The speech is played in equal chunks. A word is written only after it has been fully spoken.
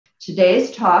Today's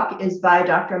talk is by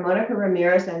Dr. Mónica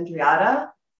Ramírez-Andreotta,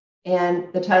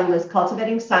 and the title is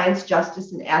Cultivating Science,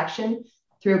 Justice, and Action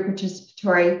Through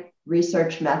Participatory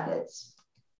Research Methods.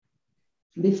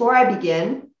 Before I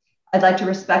begin, I'd like to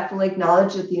respectfully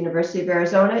acknowledge that the University of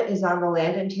Arizona is on the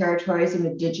land and territories of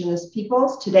indigenous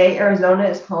peoples. Today, Arizona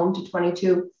is home to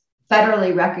 22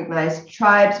 federally recognized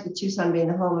tribes, with Tucson being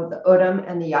the home of the O'odham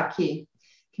and the Yaqui.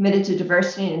 Committed to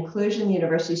diversity and inclusion, the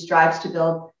university strives to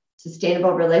build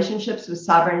sustainable relationships with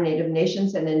sovereign Native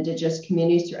nations and indigenous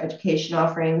communities through education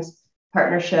offerings,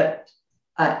 partnership,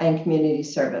 and community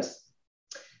service.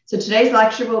 So today's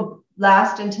lecture will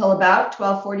last until about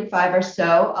 12:45 or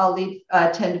so. I'll leave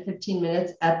 10 to 15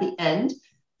 minutes at the end.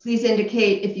 Please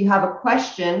indicate if you have a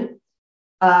question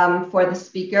for the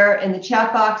speaker in the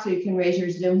chat box, or you can raise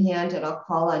your Zoom hand and I'll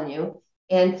call on you.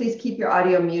 And please keep your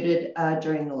audio muted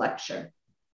during the lecture.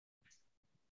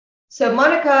 So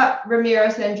Mónica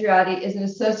Ramírez-Andreotta is an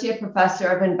associate professor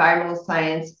of environmental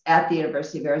science at the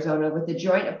University of Arizona with a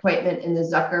joint appointment in the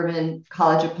Zuckerman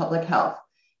College of Public Health.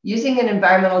 Using an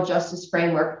environmental justice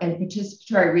framework and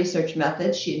participatory research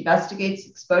methods, she investigates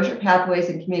exposure pathways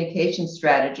and communication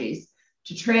strategies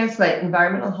to translate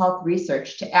environmental health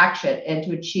research to action and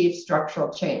to achieve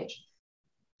structural change.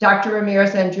 Dr.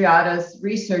 Ramírez-Andreotta's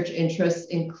research interests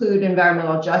include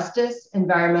environmental justice,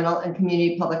 environmental and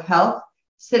community public health,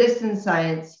 citizen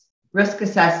science, risk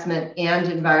assessment, and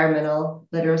environmental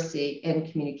literacy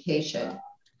and communication.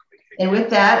 And with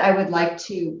that, I would like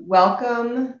to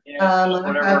welcome our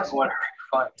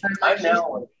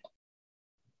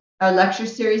lecture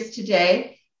series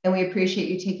today. And we appreciate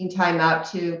you taking time out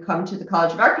to come to the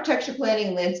College of Architecture, Planning,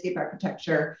 and Landscape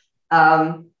Architecture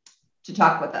to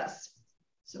talk with us.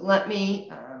 So let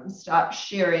me stop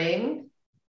sharing.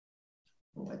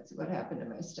 What happened to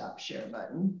my stop share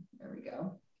button? There we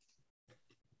go.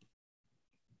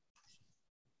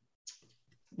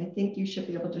 I think you should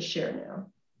be able to share now.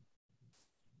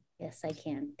 Yes, I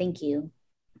can. Thank you.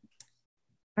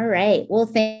 All right. Well,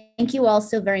 thank you all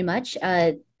so very much.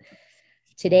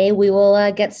 Today we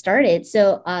will get started.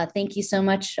 So thank you so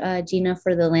much, Gina,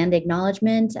 for the land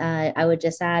acknowledgement. I would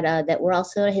just add that we're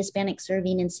also a Hispanic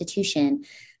serving institution,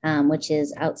 which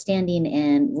is outstanding.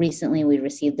 And recently we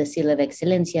received the Seal of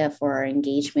Excelencia for our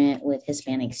engagement with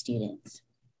Hispanic students.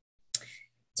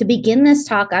 To begin this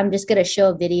talk, I'm just going to show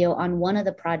a video on one of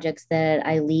the projects that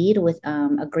I lead with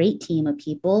a great team of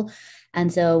people.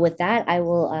 And so with that, I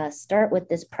will start with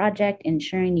this project,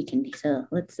 ensuring you can, so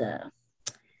let's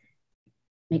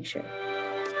make sure.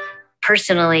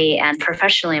 Personally and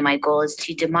professionally, my goal is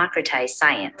to democratize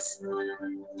science.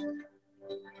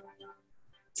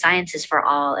 Science is for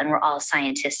all, and we're all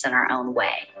scientists in our own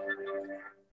way.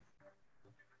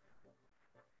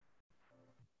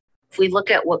 If we look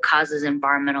at what causes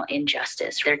environmental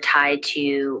injustice, they're tied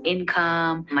to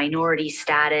income, minority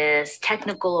status,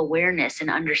 technical awareness, and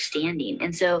understanding.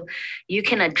 And so you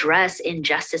can address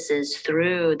injustices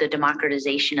through the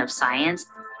democratization of science.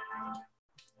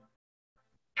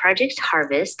 Project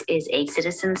Harvest is a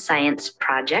citizen science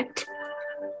project.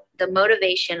 The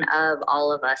motivation of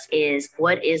all of us is,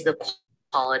 what is the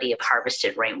quality of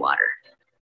harvested rainwater?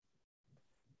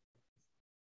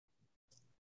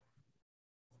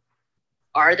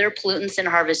 Are there pollutants in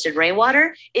harvested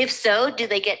rainwater? If so, do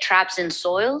they get trapped in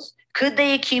soils? Could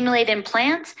they accumulate in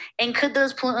plants? And could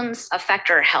those pollutants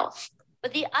affect our health?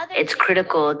 But it's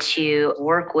critical to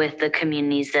work with the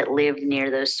communities that live near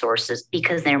those sources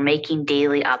because they're making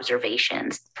daily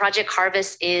observations. Project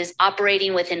Harvest is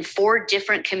operating within 4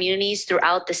 different communities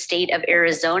throughout the state of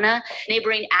Arizona,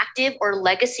 neighboring active or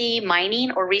legacy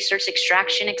mining or resource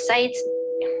extraction sites.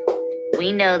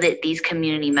 We know that these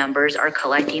community members are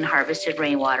collecting harvested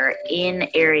rainwater in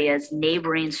areas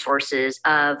neighboring sources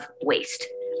of waste.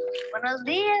 Buenos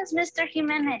dias, Mr.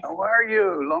 Jimenez. How are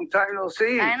you? Long time no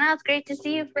see. I know, it's great to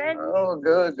see you, Fred. Oh,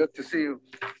 good. Good to see you.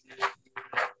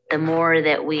 The more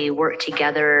that we work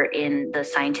together in the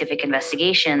scientific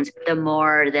investigations, the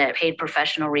more that paid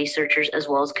professional researchers as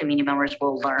well as community members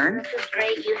will learn. This is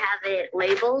great. You have it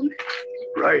labeled.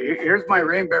 Right. Here's my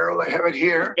rain barrel. I have it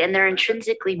here. And they're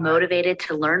intrinsically motivated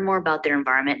to learn more about their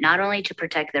environment, not only to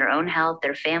protect their own health,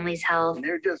 their family's health. And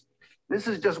this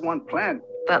is just one plant.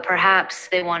 But perhaps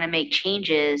they want to make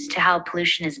changes to how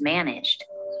pollution is managed.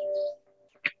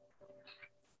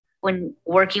 When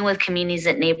working with communities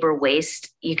that neighbor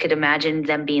waste, you could imagine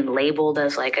them being labeled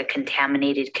as like a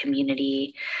contaminated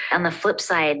community. On the flip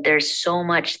side, there's so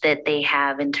much that they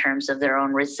have in terms of their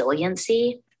own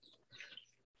resiliency.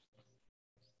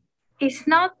 It's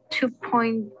not to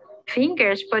point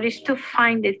fingers, but it's to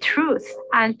find the truth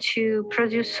and to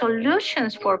produce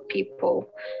solutions for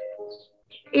people.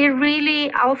 it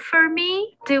really offered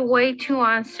me the way to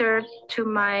answer to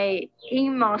my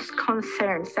inmost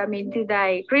concerns. I mean, did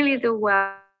I really do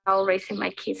well raising my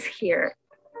kids here?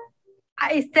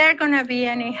 Is there going to be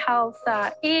any health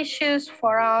issues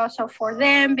for us or for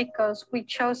them because we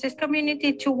chose this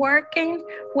community to work in?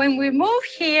 When we moved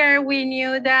here, we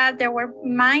knew that there were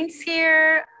mines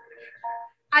here.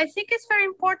 I think it's very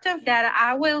important that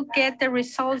I will get the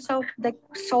results of the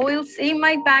soils in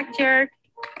my backyard.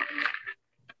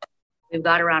 We've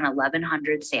got around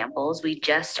 1,100 samples. We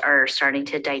just are starting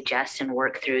to digest and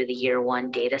work through the year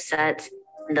one data sets.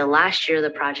 The last year of the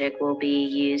project will be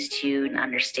used to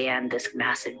understand this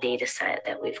massive data set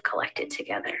that we've collected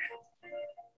together.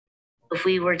 If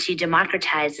we were to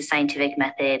democratize the scientific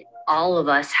method, all of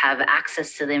us have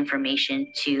access to the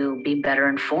information to be better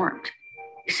informed.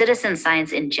 Citizen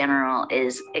science in general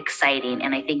is exciting,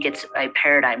 and I think it's a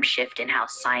paradigm shift in how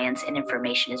science and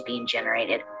information is being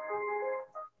generated.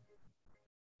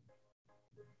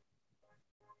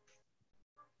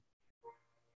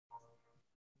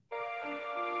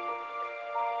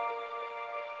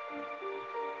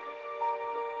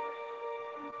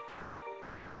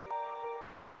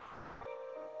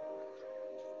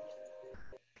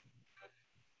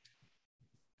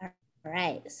 All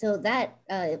right, so that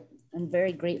I'm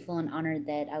very grateful and honored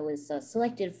that I was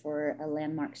selected for a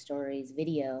Landmark Stories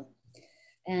video.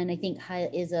 And I think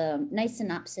is a nice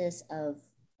synopsis of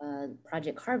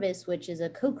Project Harvest, which is a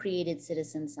co-created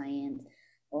citizen science,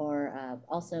 or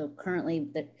also currently,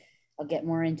 I'll get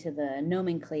more into the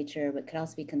nomenclature, but could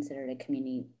also be considered a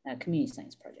community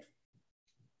science project.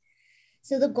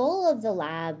 So the goal of the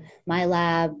lab, my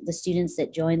lab, the students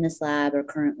that join this lab are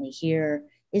currently here,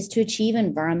 is to achieve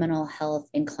environmental health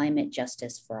and climate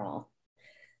justice for all.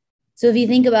 So if you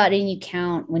think about it and you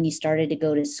count when you started to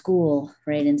go to school,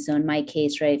 right? And so in my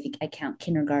case, right, if I count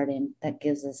kindergarten, that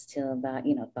gives us to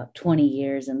about 20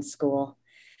 years in school.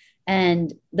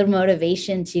 And the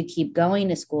motivation to keep going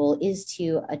to school is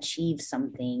to achieve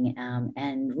something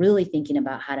and really thinking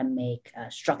about how to make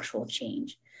structural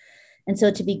change. And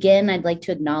so to begin, I'd like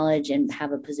to acknowledge and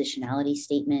have a positionality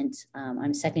statement.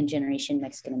 I'm second generation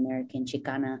Mexican-American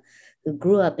Chicana who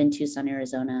grew up in Tucson,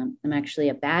 Arizona. I'm actually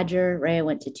a Badger, right? I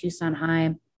went to Tucson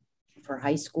High for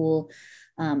high school.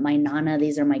 My Nana,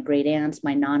 these are my great aunts.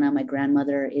 My Nana, my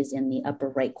grandmother, is in the upper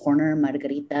right corner,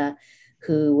 Margarita,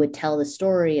 who would tell the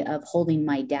story of holding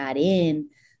my dad in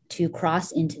to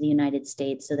cross into the United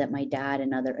States so that my dad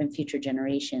and future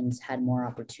generations had more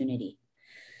opportunity.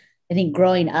 I think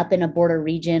growing up in a border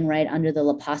region, right, under the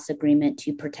La Paz Agreement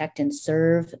to protect and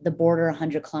serve the border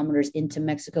 100 kilometers into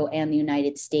Mexico and the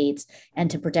United States,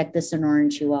 and to protect the Sonora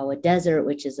and Chihuahua Desert,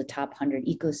 which is a top 100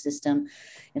 ecosystem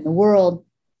in the world,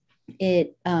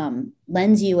 it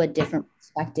lends you a different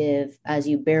perspective as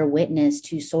you bear witness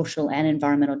to social and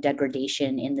environmental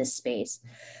degradation in this space.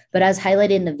 But as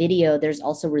highlighted in the video, there's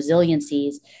also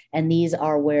resiliencies, and these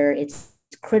are where it's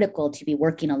critical to be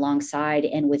working alongside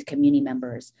and with community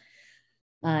members.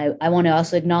 I want to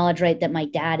also acknowledge, right, that my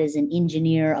dad is an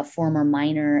engineer, a former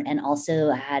miner, and also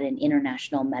had an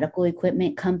international medical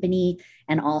equipment company.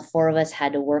 And all four of us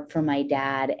had to work for my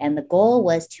dad. And the goal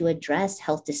was to address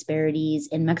health disparities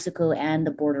in Mexico and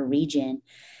the border region.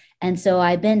 And so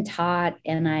I've been taught,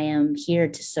 and I am here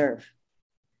to serve.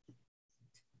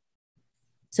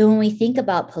 So when we think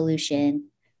about pollution,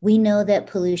 we know that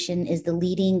pollution is the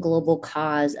leading global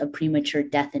cause of premature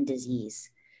death and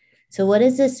disease. So what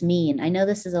does this mean? I know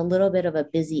this is a little bit of a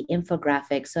busy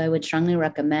infographic, so I would strongly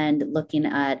recommend looking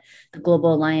at the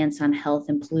Global Alliance on Health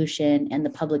and Pollution and the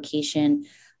publication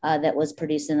that was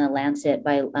produced in the Lancet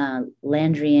by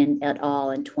Landrian et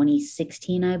al. In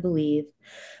 2016, I believe.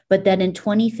 But that in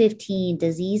 2015,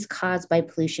 disease caused by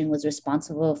pollution was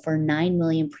responsible for 9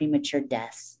 million premature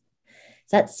deaths.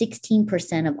 That's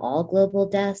 16% of all global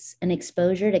deaths, and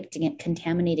exposure to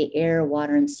contaminated air,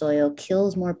 water, and soil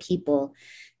kills more people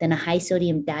than a high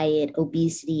sodium diet,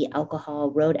 obesity,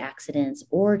 alcohol, road accidents,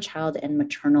 or child and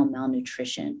maternal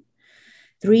malnutrition.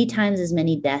 3 times as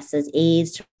many deaths as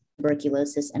AIDS,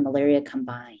 tuberculosis, and malaria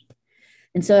combined.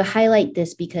 And so I highlight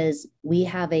this because we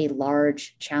have a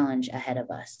large challenge ahead of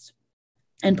us.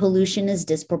 And pollution is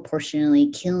disproportionately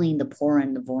killing the poor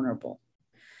and the vulnerable.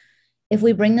 If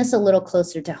we bring this a little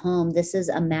closer to home, this is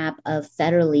a map of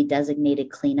federally designated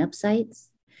cleanup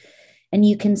sites. And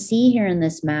you can see here in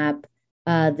this map,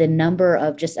 the number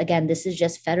of this is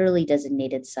just federally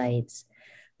designated sites.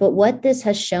 But what this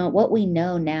has shown, what we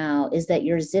know now is that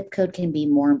your zip code can be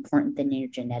more important than your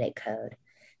genetic code,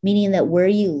 meaning that where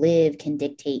you live can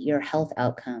dictate your health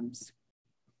outcomes.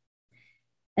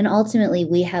 And ultimately,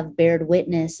 we have bared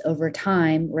witness over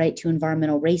time, right, to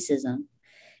environmental racism.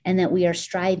 and that we are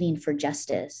striving for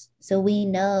justice. So we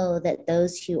know that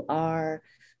those who are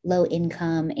low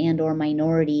income and or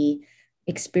minority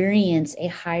experience a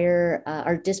higher,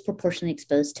 are disproportionately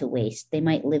exposed to waste. They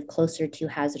might live closer to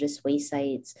hazardous waste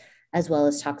sites, as well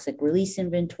as toxic release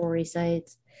inventory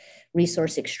sites,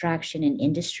 resource extraction and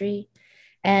industry.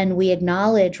 And we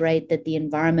acknowledge, right, that the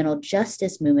environmental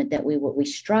justice movement that what we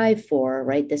strive for,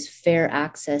 right, this fair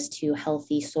access to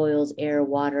healthy soils, air,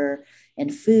 water,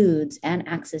 and foods, and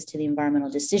access to the environmental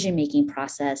decision-making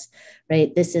process,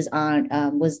 right, this is on,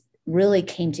 was really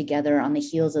came together on the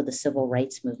heels of the civil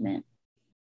rights movement.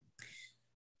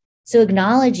 So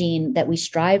acknowledging that we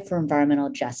strive for environmental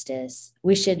justice,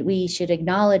 we should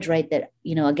acknowledge, right, that,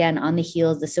 you know, again, on the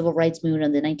heels, the civil rights movement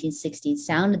of the 1960s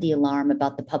sounded the alarm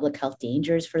about the public health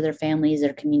dangers for their families,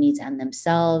 their communities, and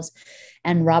themselves.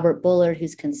 And Robert Bullard,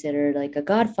 who's considered like a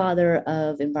godfather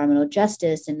of environmental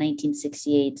justice in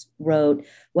 1968, wrote,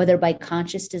 whether by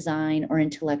conscious design or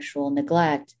institutional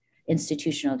neglect,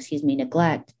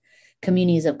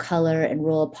 communities of color and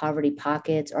rural poverty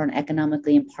pockets or in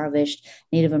economically impoverished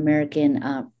Native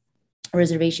American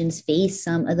reservations face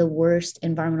some of the worst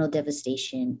environmental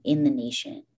devastation in the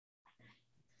nation.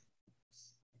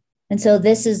 And so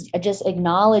this is just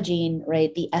acknowledging,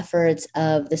 right, the efforts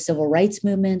of the civil rights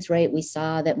movements, right? We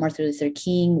saw that Martin Luther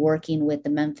King working with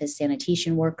the Memphis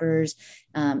sanitation workers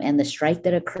and the strike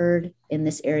that occurred in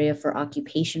this area for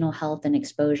occupational health and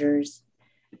exposures.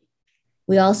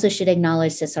 We also should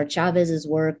acknowledge Cesar Chavez's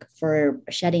work for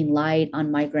shedding light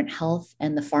on migrant health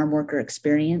and the farm worker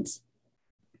experience.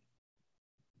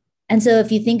 And so if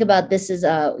you think about this as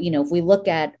you know, if we look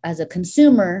at as a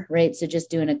consumer, right, so just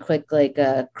doing a quick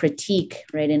critique,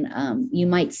 right, and you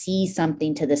might see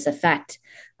something to this effect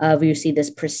of, you see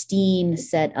this pristine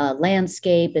set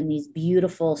landscape and these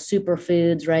beautiful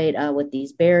superfoods, right, with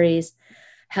these berries.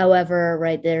 However,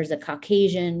 right, there's a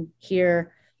Caucasian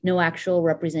here, no actual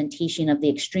representation of the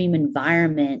extreme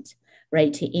environment,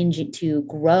 right, to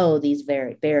grow these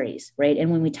berries, right?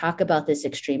 And when we talk about this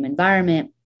extreme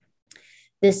environment,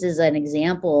 this is an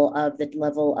example of the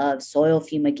level of soil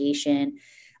fumigation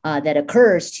that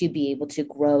occurs to be able to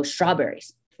grow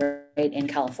strawberries, right, in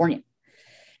California.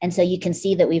 And so you can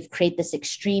see that we've created this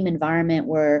extreme environment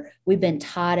where we've been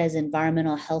taught as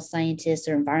environmental health scientists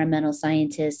or environmental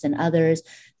scientists and others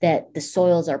that the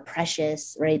soils are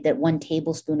precious, right? That 1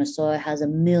 tablespoon of soil has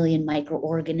 1 million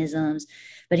microorganisms.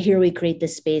 But here we create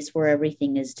this space where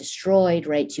everything is destroyed,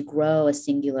 right, to grow a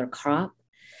singular crop.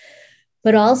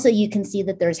 But also you can see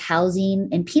that there's housing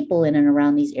and people in and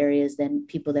around these areas, then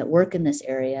people that work in this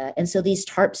area. And so these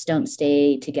tarps don't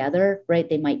stay together, right?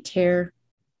 They might tear,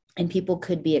 and people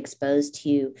could be exposed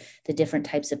to the different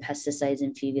types of pesticides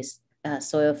and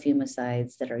soil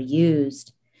fungicides that are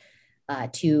used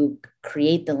to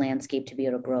create the landscape to be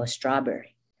able to grow a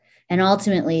strawberry. And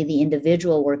ultimately, the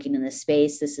individual working in this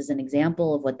space, this is an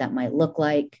example of what that might look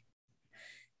like.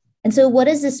 And so what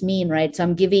does this mean, right? So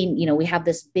I'm giving, you know, we have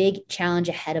this big challenge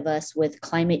ahead of us with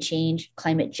climate change,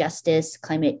 climate justice,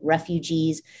 climate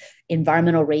refugees,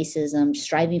 environmental racism,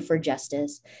 striving for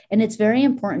justice. And it's very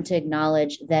important to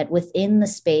acknowledge that within the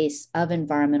space of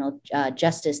environmental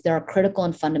justice, there are critical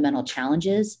and fundamental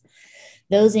challenges.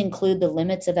 Those include the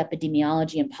limits of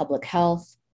epidemiology and public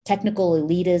health, technical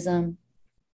elitism,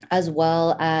 as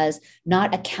well as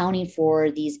not accounting for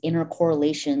these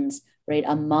intercorrelations, right,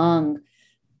 among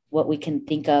what we can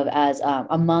think of as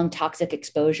among toxic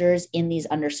exposures in these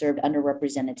underserved,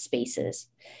 underrepresented spaces.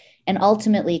 And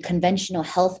ultimately, conventional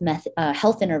health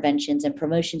interventions and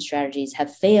promotion strategies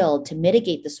have failed to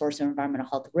mitigate the source of environmental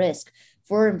health risk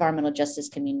for environmental justice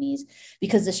communities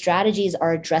because the strategies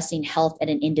are addressing health at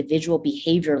an individual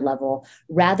behavior level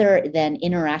rather than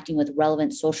interacting with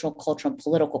relevant social, cultural, and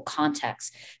political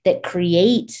contexts that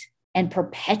create and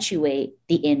perpetuate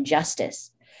the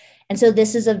injustice. And so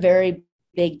this is a very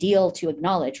big deal to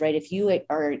acknowledge, right? If you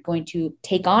are going to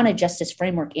take on a justice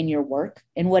framework in your work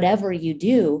and whatever you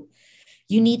do,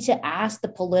 you need to ask the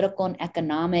political and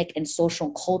economic and social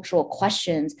and cultural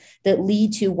questions that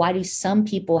lead to why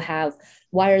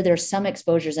are there some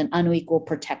exposures and unequal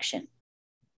protection?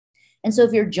 And so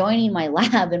if you're joining my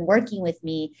lab and working with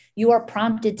me, you are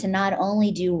prompted to not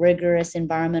only do rigorous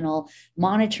environmental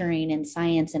monitoring and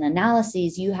science and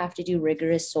analyses, you have to do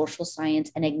rigorous social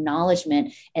science and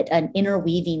acknowledgement and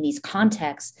interweaving these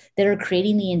contexts that are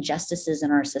creating the injustices in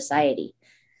our society.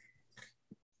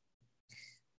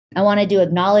 I wanted to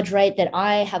acknowledge, right, that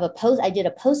I did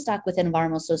a postdoc with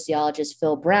environmental sociologist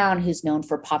Phil Brown, who's known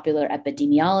for popular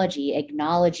epidemiology,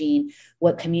 acknowledging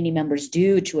what community members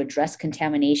do to address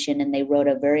contamination. And they wrote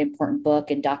a very important book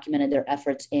and documented their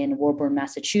efforts in Woburn,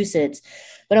 Massachusetts.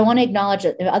 But I want to acknowledge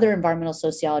that other environmental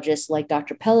sociologists like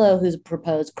Dr. Pello, who's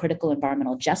proposed critical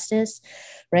environmental justice,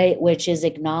 right, which is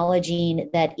acknowledging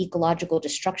that ecological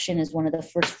destruction is one of the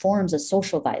first forms of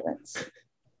social violence.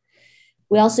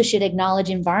 We also should acknowledge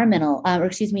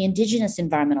indigenous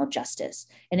environmental justice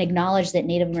and acknowledge that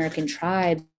Native American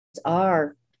tribes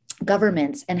are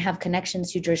governments and have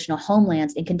connections to traditional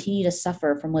homelands and continue to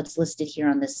suffer from what's listed here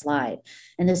on this slide.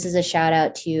 And this is a shout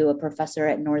out to a professor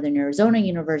at Northern Arizona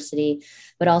University,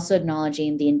 but also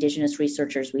acknowledging the indigenous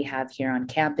researchers we have here on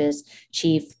campus,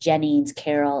 Chief Jennings,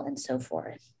 Carol, and so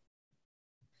forth.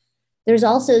 There's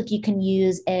also, you can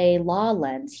use a law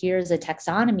lens. Here's a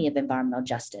taxonomy of environmental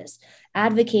justice,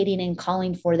 advocating and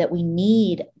calling for that we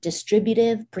need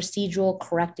distributive, procedural,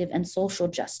 corrective, and social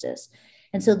justice.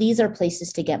 And so these are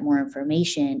places to get more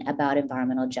information about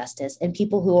environmental justice and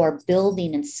people who are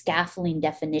building and scaffolding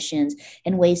definitions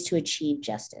and ways to achieve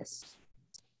justice.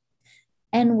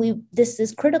 And this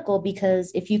is critical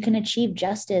because if you can achieve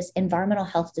justice, environmental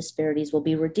health disparities will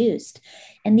be reduced.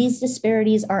 And these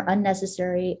disparities are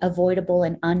unnecessary, avoidable,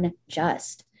 and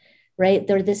unjust, right?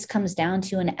 This comes down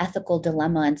to an ethical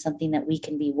dilemma and something that we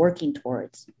can be working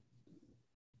towards.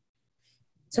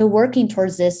 So working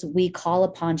towards this, we call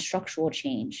upon structural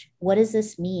change. What does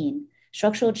this mean?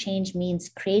 Structural change means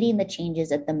creating the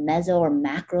changes at the meso or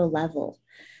macro level,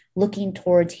 looking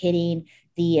towards hitting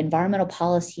the environmental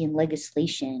policy and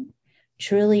legislation,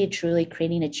 truly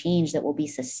creating a change that will be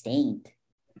sustained.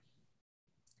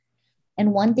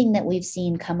 And one thing that we've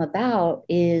seen come about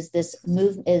is this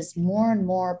move is more and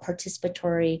more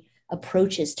participatory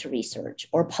approaches to research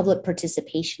or public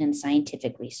participation in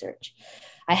scientific research.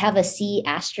 I have a C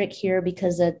asterisk here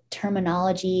because the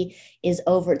terminology is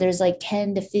over. There's like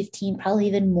 10 to 15, probably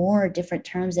even more different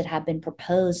terms that have been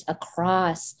proposed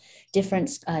across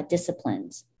different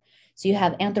disciplines. So you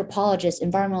have anthropologists,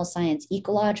 environmental science,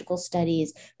 ecological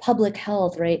studies, public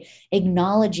health, right?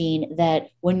 Acknowledging that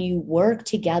when you work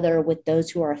together with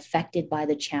those who are affected by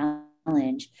the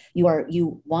challenge, you're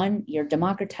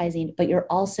democratizing, but you're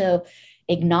also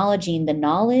acknowledging the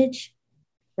knowledge,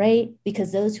 right?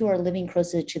 Because those who are living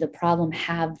closer to the problem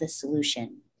have the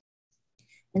solution.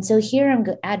 And so here I'm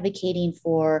advocating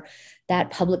for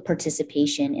that public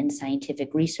participation in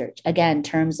scientific research. Again,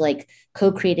 terms like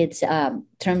co-created,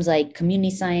 terms like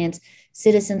community science,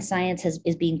 citizen science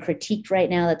is being critiqued right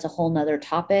now. That's a whole nother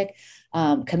topic.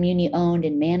 Community owned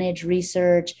and managed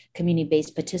research,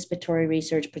 community-based participatory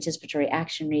research, participatory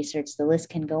action research, the list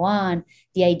can go on.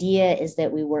 The idea is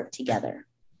that we work together.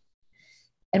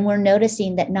 And we're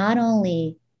noticing that not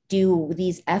only do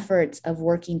these efforts of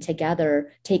working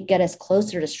together get us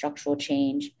closer to structural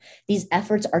change, these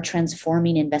efforts are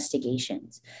transforming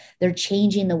investigations. They're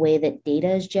changing the way that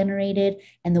data is generated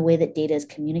and the way that data is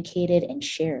communicated and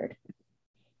shared.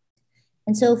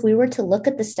 And so if we were to look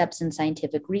at the steps in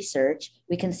scientific research,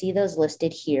 we can see those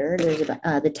listed here. There's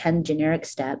the 10 generic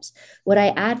steps. What I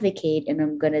advocate, and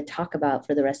I'm going to talk about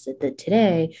for the rest of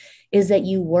today, is that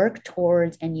you work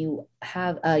towards and you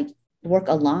have work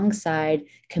alongside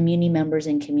community members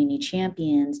and community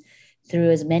champions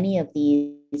through as many of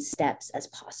these steps as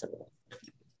possible.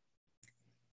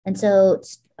 And so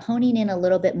honing in a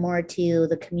little bit more to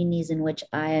the communities in which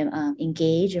I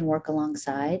engage and work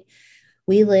alongside.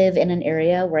 We live in an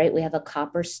area, right? We have a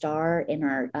copper star in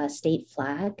our state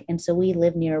flag. And so we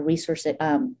live near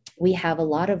we have a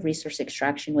lot of resource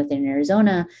extraction within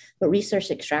Arizona, but resource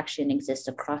extraction exists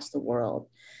across the world.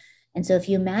 And so if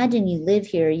you imagine you live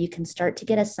here, you can start to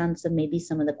get a sense of maybe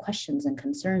some of the questions and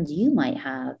concerns you might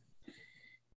have.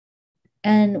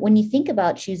 And when you think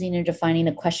about choosing or defining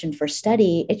a question for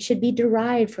study, it should be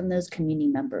derived from those community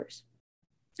members.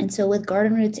 And so with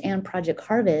Garden Roots and Project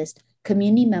Harvest,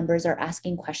 community members are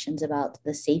asking questions about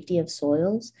the safety of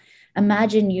soils.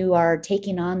 Imagine you are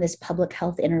taking on this public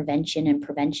health intervention and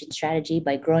prevention strategy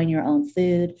by growing your own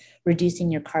food,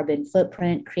 reducing your carbon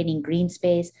footprint, creating green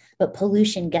space, but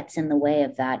pollution gets in the way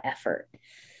of that effort.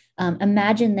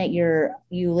 Imagine that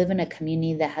you live in a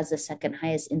community that has the second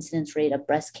highest incidence rate of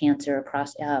breast cancer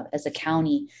across as a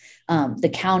county,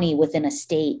 the county within a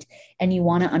state, and you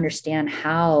want to understand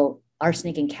how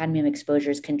arsenic and cadmium exposure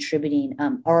is contributing,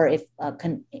 or if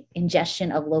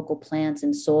ingestion of local plants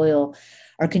and soil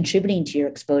are contributing to your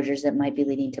exposures that might be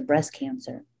leading to breast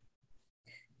cancer.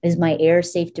 Is my air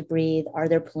safe to breathe? Are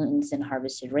there pollutants in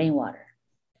harvested rainwater?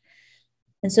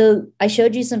 And so I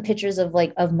showed you some pictures of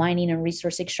mining and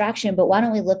resource extraction, but why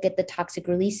don't we look at the toxic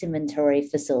release inventory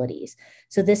facilities?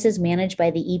 So this is managed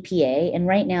by the EPA. And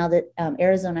right now that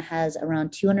Arizona has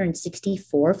around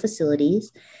 264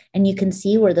 facilities, and you can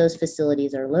see where those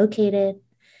facilities are located.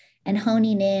 And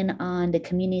honing in on the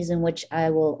communities in which I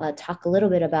will talk a little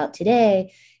bit about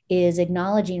today is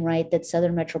acknowledging, right, that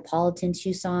Southern Metropolitan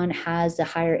Tucson has the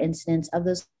higher incidence of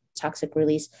those toxic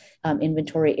release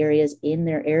inventory areas in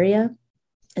their area.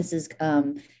 This is,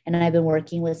 and I've been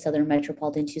working with Southern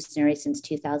Metropolitan Tucson area since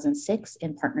 2006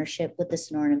 in partnership with the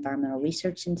Sonoran Environmental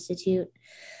Research Institute.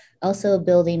 Also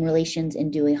building relations in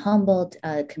Dewey-Humboldt,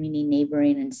 community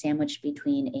neighboring and sandwiched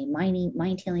between a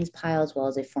mine tailings pile as well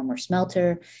as a former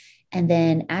smelter, and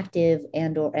then active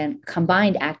and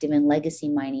combined active and legacy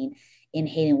mining in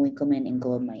Hayden Winkelman and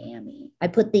Globe, Miami. I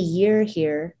put the year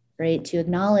here, right, to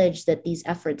acknowledge that these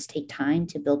efforts take time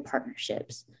to build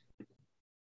partnerships.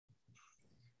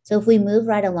 So if we move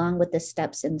right along with the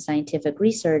steps in scientific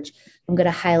research, I'm going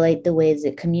to highlight the ways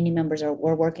that community members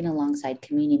we're working alongside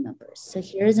community members. So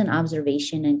here's an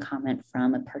observation and comment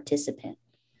from a participant.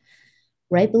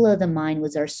 Right below the mine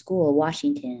was our school,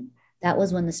 Washington. That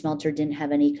was when the smelter didn't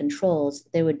have any controls.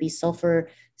 There would be sulfur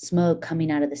smoke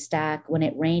coming out of the stack. When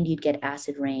it rained, you'd get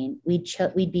acid rain.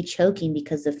 We'd be choking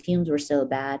because the fumes were so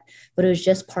bad, but it was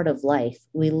just part of life.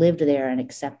 We lived there and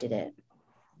accepted it.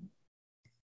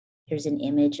 Here's an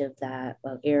image of that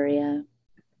area.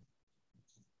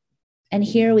 And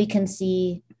here we can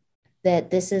see that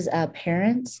this is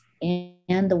parents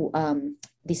and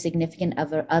the significant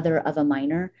other of a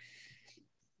miner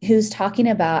who's talking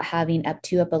about having up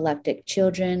to epileptic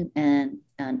children, and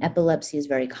epilepsy is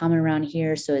very common around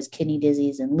here. So is kidney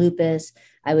disease and lupus.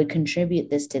 I would contribute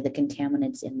this to the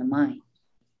contaminants in the mine.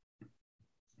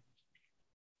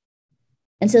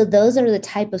 And so those are the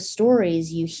type of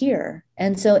stories you hear.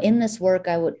 And so in this work,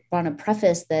 I would want to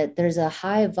preface that there's a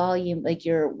high volume, like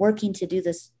you're working to do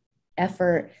this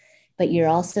effort, but you're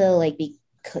also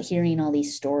hearing all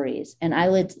these stories. And I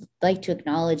would like to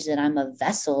acknowledge that I'm a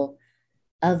vessel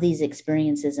of these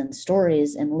experiences and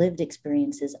stories and lived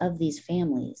experiences of these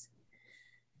families.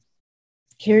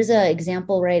 Here's an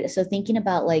example, right? So thinking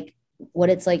about what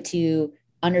it's like to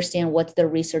understand what the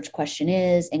research question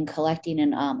is and collecting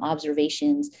and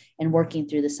observations and working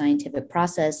through the scientific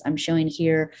process. I'm showing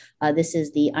here, this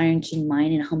is the Iron King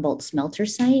mine and Humboldt smelter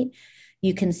site.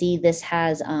 You can see this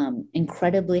has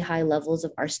incredibly high levels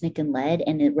of arsenic and lead,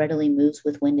 and it readily moves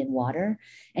with wind and water.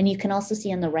 And you can also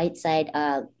see on the right side,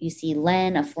 you see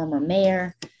Len, a former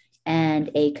mayor,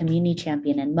 and a community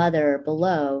champion and mother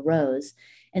below, Rose.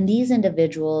 And these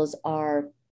individuals are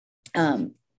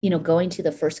going to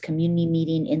the first community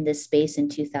meeting in this space in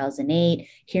 2008,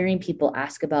 hearing people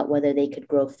ask about whether they could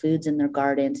grow foods in their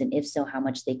gardens, and if so, how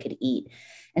much they could eat.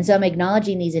 And so I'm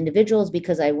acknowledging these individuals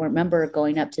because I remember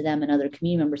going up to them and other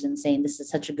community members and saying, this is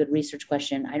such a good research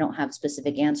question. I don't have a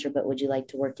specific answer, but would you like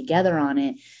to work together on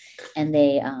it? And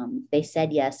they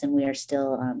said yes, and we are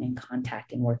still in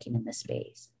contact and working in this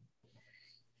space.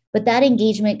 But that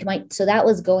engagement so that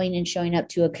was going and showing up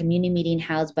to a community meeting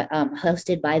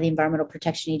hosted by the Environmental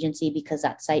Protection Agency, because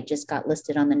that site just got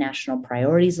listed on the national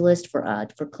priorities list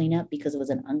for cleanup because it was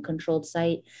an uncontrolled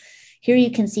site. Here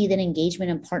you can see that engagement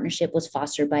and partnership was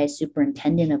fostered by a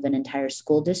superintendent of an entire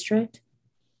school district.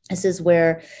 This is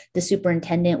where the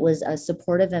superintendent was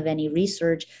supportive of any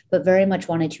research, but very much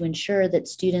wanted to ensure that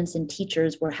students and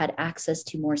teachers had access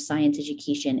to more science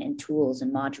education and tools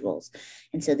and modules.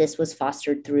 And so this was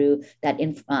fostered through that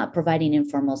providing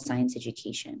informal science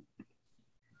education.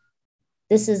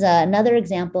 This is another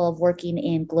example of working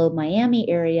in Globe, Miami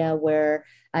area, where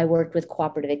I worked with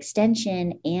Cooperative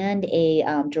Extension and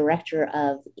a director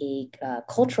of a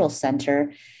cultural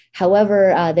center.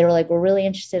 However, they were like, we're really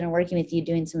interested in working with you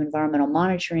doing some environmental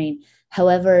monitoring.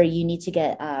 However, you need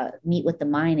to meet with the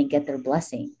mine and get their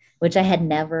blessing, which I had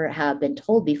never been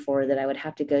told before, that I would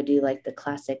have to go do the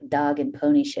classic dog and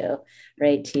pony show,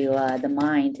 right, to the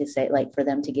mine to say, for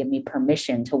them to give me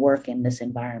permission to work in this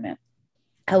environment.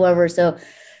 However, so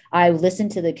I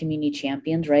listened to the community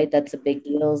champions, right? That's a big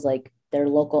deal, is they're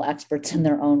local experts in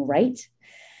their own right,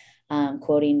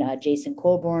 quoting Jason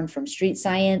Colborn from Street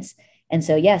Science. And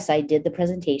so, yes, I did the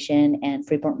presentation, and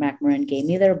Freeport-McMoRan gave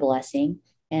me their blessing,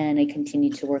 and I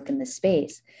continued to work in this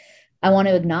space. I want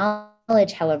to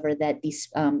acknowledge, however, that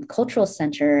the cultural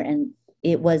center, and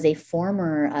it was a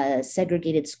former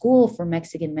segregated school for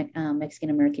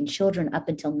Mexican-American children up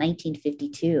until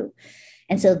 1952.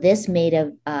 And so this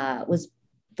was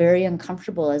very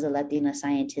uncomfortable as a Latina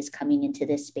scientist coming into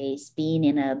this space, being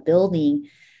in a building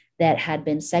that had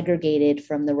been segregated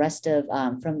from the rest of,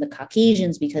 from the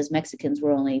Caucasians, because Mexicans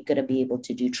were only going to be able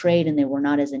to do trade and they were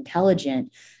not as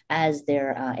intelligent as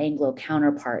their Anglo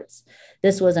counterparts.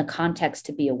 This was a context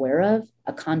to be aware of,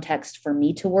 a context for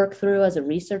me to work through as a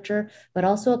researcher, but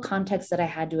also a context that I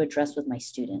had to address with my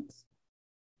students.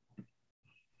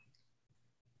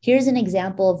 Here's an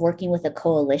example of working with a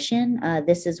coalition.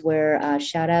 This is where,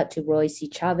 shout out to Roy C.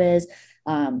 Chavez,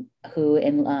 who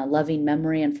in loving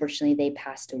memory, unfortunately, they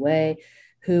passed away,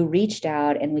 who reached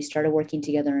out, and we started working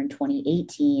together in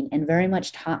 2018 and very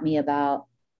much taught me about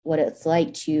what it's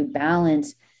like to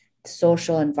balance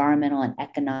social, environmental, and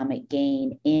economic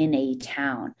gain in a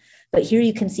town. But here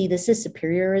you can see this is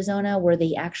Superior, Arizona, where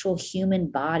the actual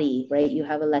human body, right? You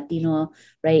have a Latino,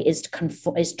 right, is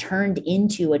turned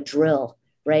into a drill,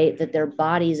 right? That their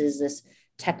bodies is this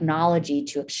technology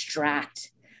to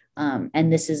extract.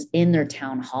 And this is in their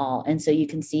town hall. And so you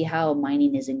can see how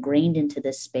mining is ingrained into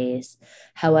this space.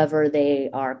 However, they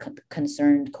are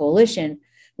concerned coalition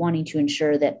wanting to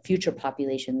ensure that future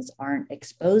populations aren't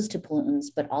exposed to pollutants,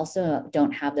 but also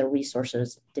don't have their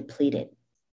resources depleted.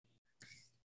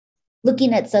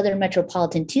 Looking at Southern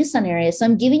Metropolitan Tucson area. So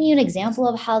I'm giving you an example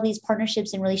of how these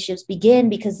partnerships and relationships begin,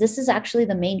 because this is actually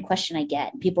the main question I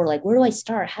get. People are like, where do I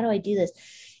start? How do I do this?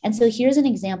 And so here's an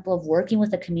example of working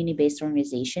with a community-based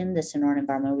organization, the Sonoran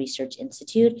Environmental Research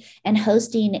Institute, and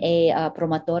hosting a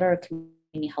promotora or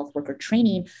community health worker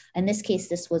training. In this case,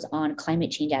 this was on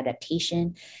climate change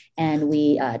adaptation. And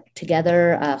we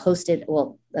together hosted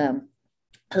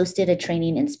a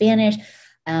training in Spanish.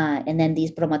 And then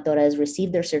these promotoras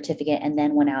received their certificate and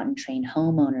then went out and trained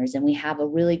homeowners. And we have a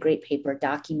really great paper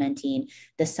documenting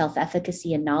the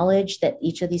self-efficacy and knowledge that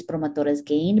each of these promotoras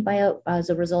gained as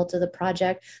a result of the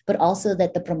project, but also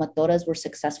that the promotoras were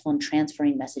successful in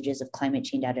transferring messages of climate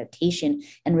change adaptation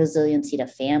and resiliency to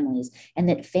families, and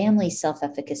that family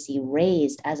self-efficacy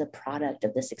raised as a product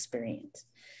of this experience.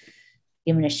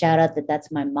 Giving a shout out that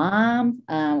that's my mom.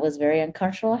 Was very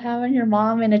uncomfortable having your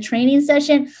mom in a training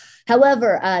session.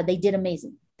 However, they did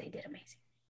amazing. They did amazing.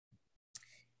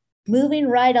 Moving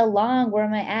right along, where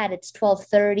am I at? It's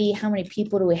 12:30. How many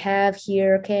people do we have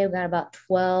here? Okay, we've got about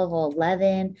 12 or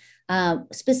 11.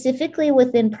 Specifically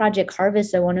within Project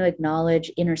Harvest, I want to acknowledge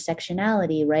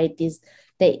intersectionality, right?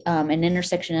 And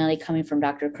intersectionality coming from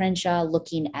Dr. Crenshaw,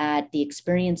 looking at the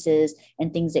experiences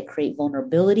and things that create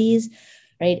vulnerabilities.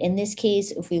 Right. In this case,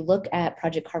 if we look at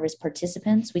Project Harvest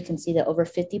participants, we can see that over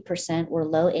 50% were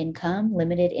low income,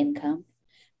 limited income,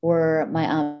 were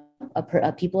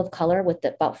people of color, with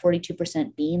about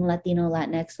 42% being Latino,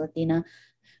 Latinx, Latina.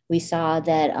 We saw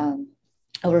that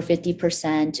over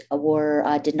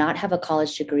 50% did not have a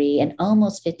college degree, and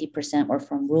almost 50% were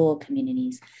from rural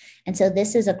communities. And so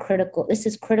this is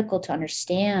critical to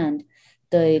understand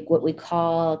what we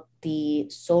call the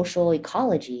social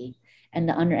ecology and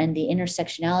the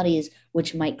intersectionalities,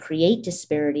 which might create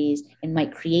disparities and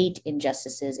might create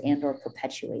injustices and or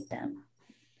perpetuate them.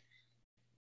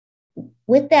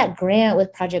 With that grant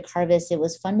with Project Harvest, it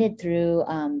was funded through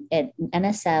at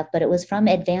NSF, but it was from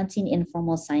Advancing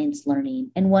Informal Science Learning.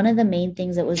 And one of the main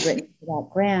things that was written for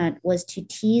that grant was to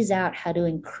tease out how to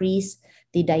increase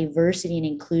the diversity and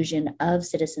inclusion of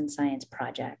citizen science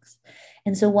projects.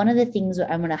 And so one of the things that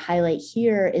I'm going to highlight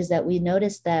here is that we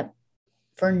noticed that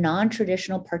for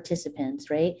non-traditional participants,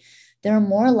 right, they're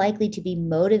more likely to be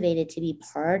motivated to be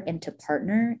part and to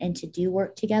partner and to do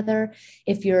work together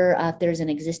if there's an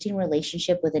existing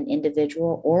relationship with an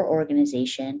individual or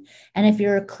organization, and if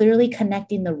you're clearly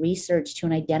connecting the research to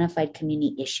an identified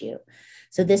community issue.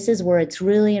 So this is where it's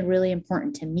really, really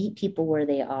important to meet people where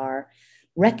they are,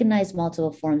 recognize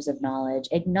multiple forms of knowledge,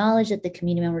 acknowledge that the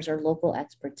community members are local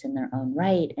experts in their own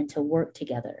right, and to work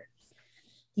together.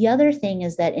 The other thing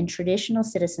is that in traditional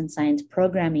citizen science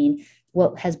programming,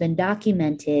 what has been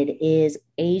documented is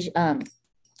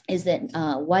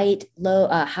white, low,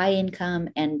 high income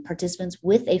and participants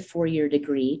with a 4-year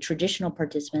degree, traditional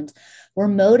participants, were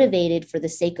motivated for the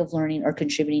sake of learning or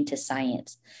contributing to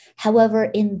science. However,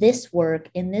 in this work,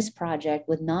 in this project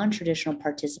with non-traditional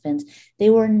participants, they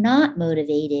were not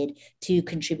motivated to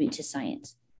contribute to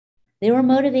science. They were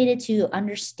motivated to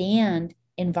understand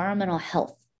environmental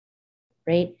health,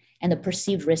 right? And the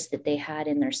perceived risk that they had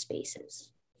in their spaces.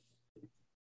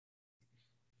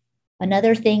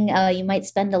 Another thing, you might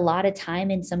spend a lot of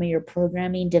time in some of your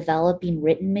programming developing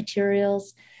written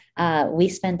materials. We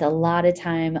spent a lot of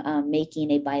time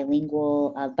making a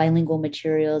bilingual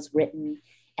materials written.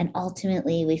 And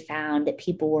ultimately, we found that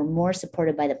people were more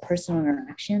supported by the personal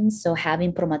interactions. So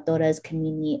having promotoras,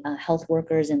 community health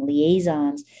workers, and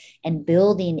liaisons, and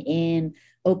building in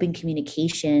open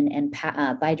communication and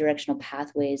bidirectional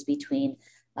pathways between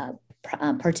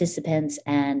participants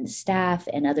and staff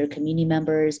and other community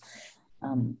members,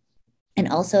 and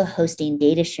also hosting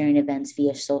data sharing events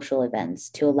via social events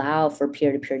to allow for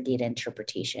peer-to-peer data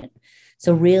interpretation.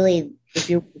 So really, if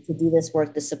you're to do this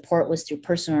work, the support was through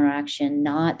personal interaction,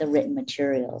 not the written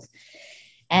materials.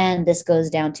 And this goes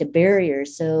down to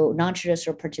barriers. So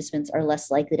non-traditional participants are less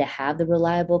likely to have the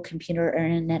reliable computer or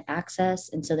internet access.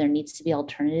 And so there needs to be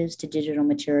alternatives to digital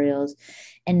materials.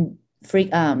 And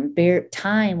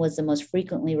time was the most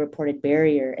frequently reported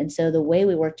barrier. And so the way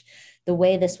we worked, the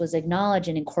way this was acknowledged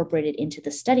and incorporated into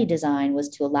the study design was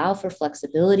to allow for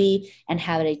flexibility and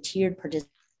have a tiered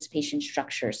participation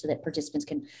structure so that participants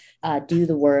can do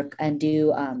the work and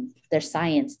do their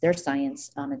science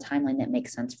on a timeline that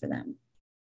makes sense for them.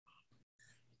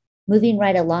 Moving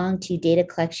right along to data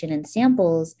collection and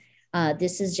samples,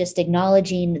 this is just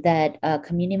acknowledging that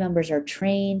community members are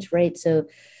trained, right? So,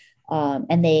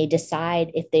 and they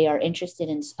decide if they are interested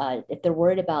in, if they're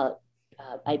worried about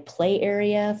a play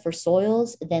area for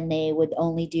soils, then they would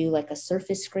only do like a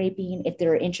surface scraping. If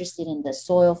they're interested in the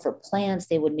soil for plants,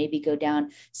 they would maybe go down,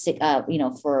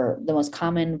 for the most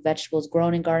common vegetables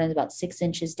grown in gardens, about 6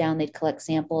 inches down, they'd collect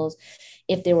samples.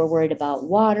 If they were worried about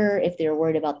water, if they were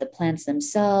worried about the plants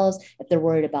themselves, if they're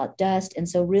worried about dust. And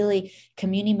so really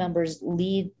community members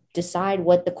decide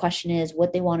what the question is,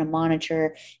 what they want to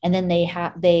monitor, and then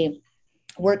they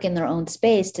work in their own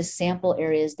space to sample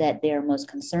areas that they are most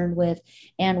concerned with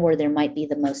and where there might be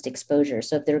the most exposure.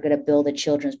 So if they're going to build a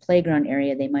children's playground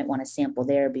area, they might want to sample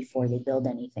there before they build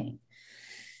anything.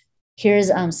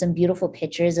 Here's some beautiful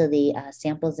pictures of the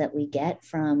samples that we get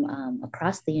from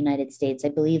across the United States. I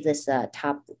believe this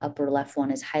top upper left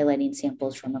one is highlighting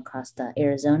samples from across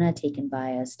Arizona taken by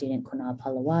a student, Kunal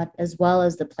Palawat, as well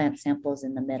as the plant samples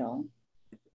in the middle.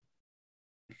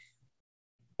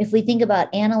 If we think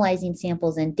about analyzing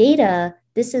samples and data,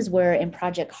 this is where in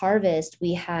Project Harvest,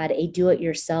 we had a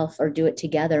do-it-yourself or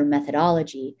do-it-together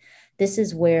methodology. This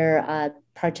is where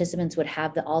participants would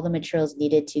have all the materials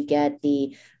needed to get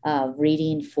the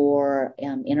reading for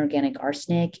inorganic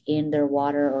arsenic in their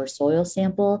water or soil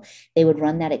sample. They would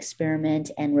run that experiment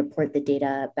and report the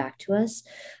data back to us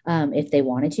if they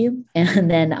wanted to. And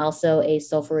then also a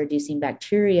sulfur-reducing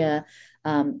bacteria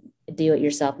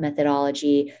do-it-yourself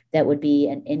methodology that would be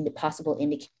an possible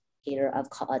indicator of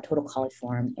total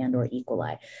coliform and or E.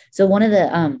 coli. So one of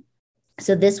the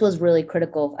so this was really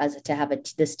critical to have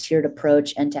this tiered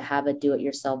approach and to have a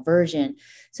do-it-yourself version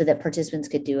so that participants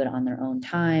could do it on their own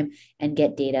time and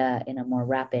get data in a more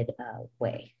rapid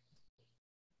way.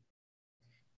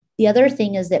 The other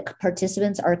thing is that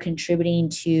participants are contributing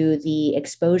to the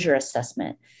exposure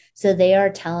assessment. So they are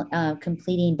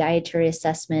completing dietary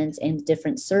assessments and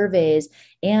different surveys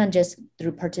and just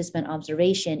through participant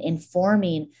observation,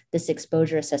 informing this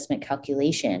exposure assessment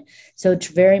calculation. So it's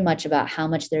very much about how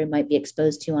much they might be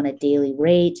exposed to on a daily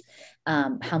rate,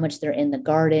 how much they're in the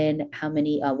garden, how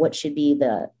many, what should be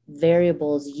the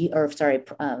variables,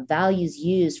 values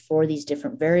used for these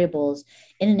different variables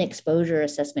in an exposure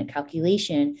assessment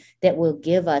calculation that will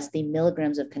give us the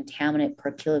milligrams of contaminant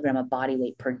per kilogram of body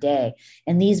weight per day.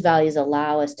 And these values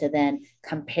allow us to then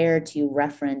compare to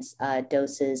reference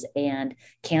doses and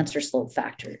cancer slope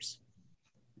factors.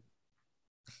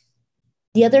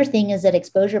 The other thing is that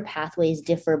exposure pathways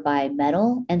differ by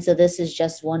metal. And so this is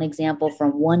just one example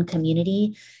from one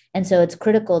community. And so it's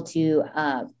critical to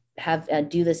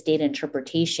do this data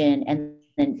interpretation and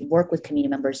then work with community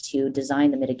members to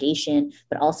design the mitigation,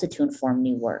 but also to inform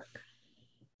new work.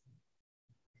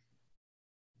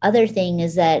 Other thing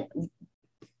is that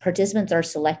participants are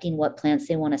selecting what plants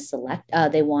they want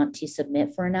to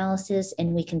submit for analysis.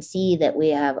 And we can see that we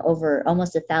have over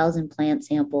almost 1,000 plant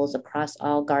samples across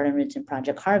all garden roots in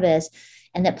Project Harvest,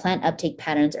 and that plant uptake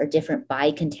patterns are different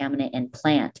by contaminant and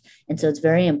plant. And so it's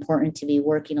very important to be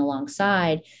working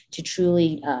alongside to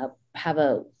truly have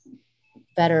a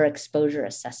better exposure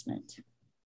assessment.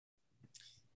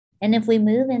 And if we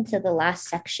move into the last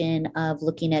section of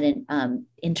looking at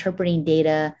interpreting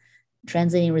data,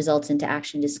 translating results into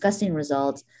action, discussing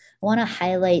results, I want to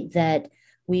highlight that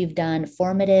we've done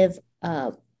formative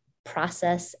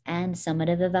process and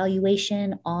summative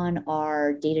evaluation on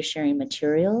our data sharing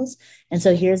materials. And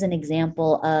so here's an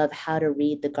example of how to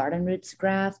read the garden roots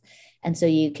graph. And so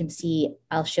you can see,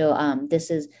 I'll show,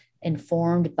 this is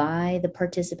informed by the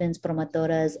participants,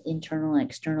 promotoras, internal and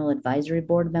external advisory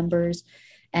board members.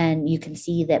 And you can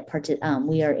see that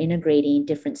we are integrating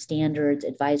different standards,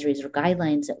 advisories, or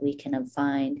guidelines that we can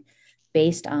find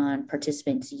based on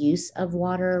participants' use of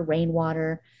water,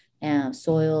 rainwater,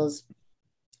 soils.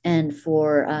 And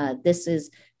for this is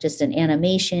just an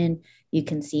animation You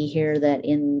can see here that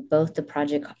in both the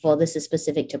project, well, this is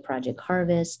specific to Project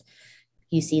Harvest.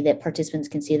 You see that participants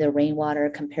can see the rainwater,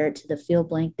 compare it to the field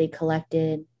blank they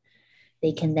collected.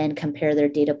 They can then compare their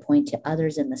data point to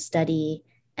others in the study,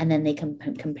 and then they can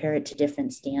compare it to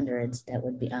different standards that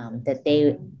would be that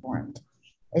they formed,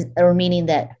 or meaning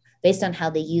that based on how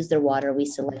they use their water, we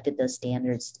selected those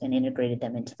standards and integrated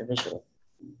them into the visual.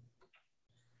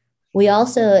 We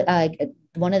also,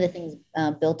 one of the things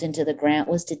built into the grant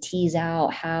was to tease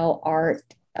out how art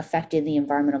affected the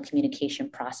environmental communication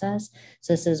process.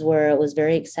 So this is where it was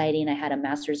very exciting. I had a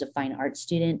Master's of Fine Arts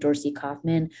student, Dorsey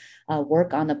Kaufman,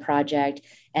 work on the project,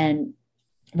 and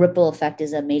ripple effect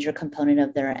is a major component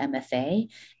of their MFA.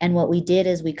 And what we did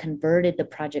is we converted the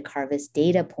Project Harvest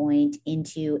data point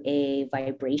into a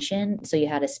vibration. So you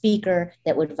had a speaker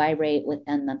that would vibrate with,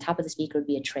 and on top of the speaker would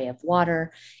be a tray of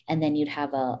water. And then you'd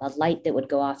have a light that would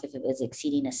go off if it was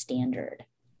exceeding a standard.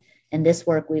 And this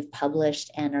work we've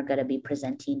published and are going to be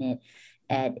presenting it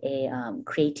at a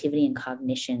creativity and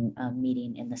cognition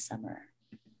meeting in the summer.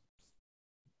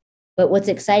 But what's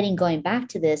exciting going back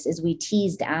to this is we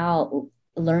teased out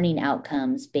learning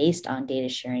outcomes based on data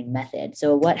sharing method.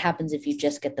 So what happens if you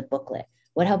just get the booklet?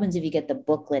 What happens if you get the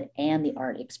booklet and the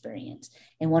art experience?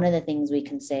 And one of the things we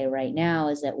can say right now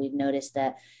is that we've noticed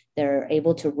that they're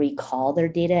able to recall their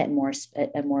data at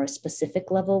a more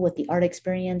specific level with the art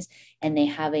experience, and they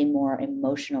have a more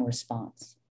emotional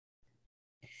response.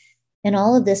 In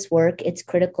all of this work, it's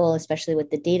critical, especially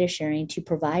with the data sharing, to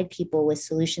provide people with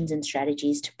solutions and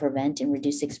strategies to prevent and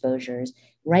reduce exposures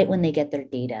right when they get their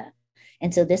data.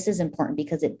 And so this is important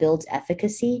because it builds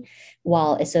efficacy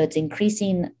so it's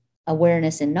increasing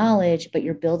awareness and knowledge, but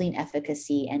you're building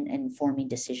efficacy and informing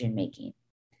decision-making.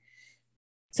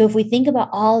 So if we think about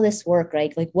all this work,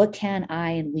 right, like what can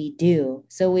I and we do?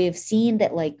 So we've seen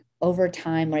that like over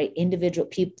time, right, individual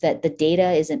people, that the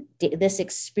data isn't, this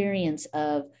experience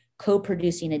of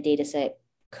co-producing a data set,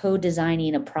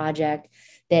 co-designing a project,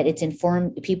 that it's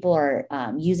informed, people are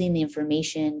using the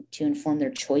information to inform their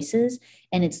choices,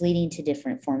 and it's leading to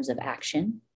different forms of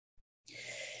action.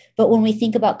 But when we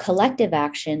think about collective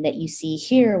action that you see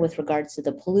here with regards to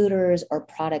the polluters or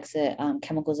products that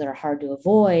chemicals that are hard to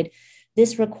avoid,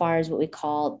 this requires what we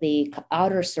call the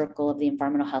outer circle of the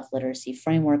environmental health literacy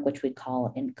framework, which we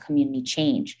call in community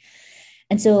change.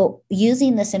 And so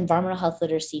using this environmental health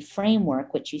literacy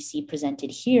framework, which you see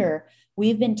presented here,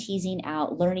 we've been teasing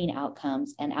out learning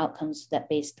outcomes and outcomes that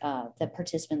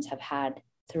participants have had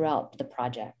throughout the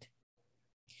project.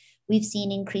 We've seen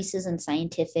increases in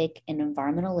scientific and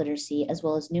environmental literacy as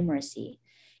well as numeracy.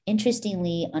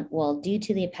 Interestingly, due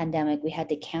to the pandemic, we had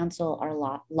to cancel our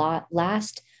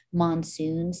last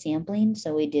monsoon sampling.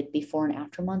 So we did before and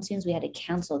after monsoons. We had to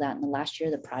cancel that in the last year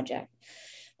of the project.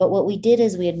 But what we did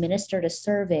is we administered a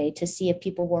survey to see if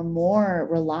people were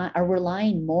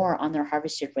relying more on their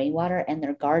harvested rainwater and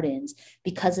their gardens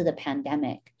because of the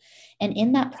pandemic. And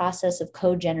in that process of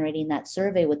co-generating that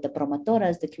survey with the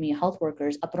promotoras, the community health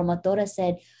workers, a promotora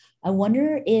said, I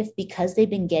wonder if because they've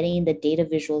been getting the data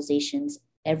visualizations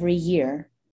every year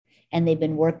and they've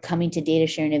been coming to data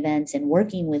sharing events and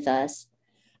working with us,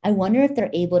 I wonder if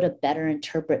they're able to better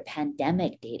interpret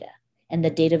pandemic data and the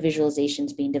data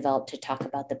visualizations being developed to talk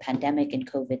about the pandemic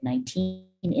and COVID-19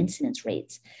 incidence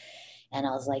rates. And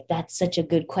I was like, that's such a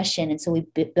good question. And so we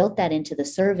built that into the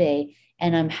survey.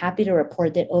 And I'm happy to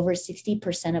report that over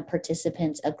 60% of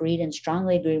participants agreed and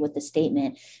strongly agreed with the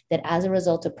statement that as a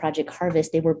result of Project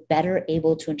Harvest, they were better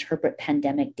able to interpret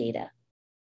pandemic data.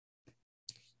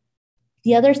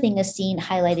 The other thing is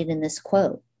highlighted in this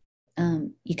quote.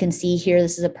 You can see here,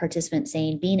 this is a participant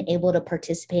saying, being able to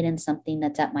participate in something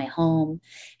that's at my home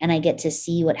and I get to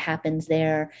see what happens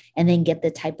there and then get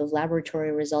the type of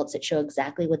laboratory results that show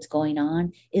exactly what's going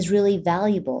on is really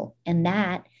valuable. And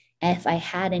that, if I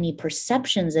had any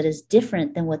perceptions that is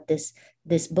different than what this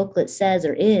booklet says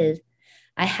or is,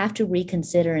 I have to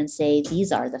reconsider and say,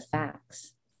 these are the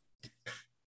facts.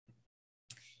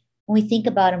 When we think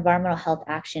about environmental health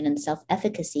action and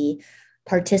self-efficacy,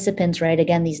 participants, right,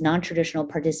 again, these non-traditional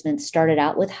participants started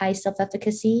out with high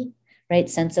self-efficacy, right,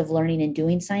 sense of learning and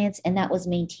doing science, and that was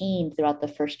maintained throughout the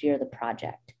first year of the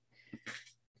project.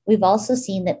 We've also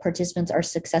seen that participants are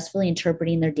successfully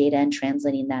interpreting their data and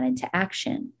translating that into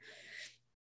action.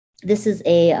 This is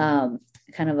a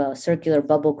kind of a circular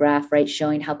bubble graph, right,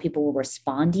 showing how people were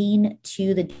responding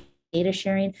to the data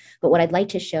sharing. But what I'd like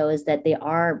to show is that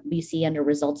you see under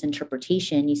results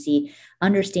interpretation, you see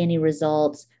understanding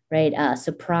results, right,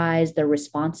 surprise, their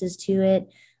responses to it,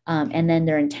 and then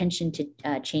their intention to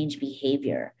change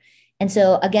behavior. And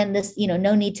so again, this,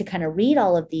 no need to kind of read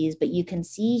all of these, but you can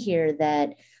see here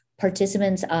that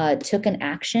participants took an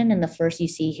action in the first, you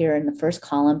see here in the first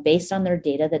column, based on their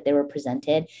data that they were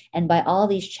presented. And by all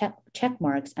these check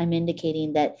marks, I'm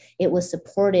indicating that it was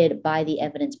supported by the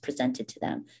evidence presented to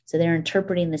them. So they're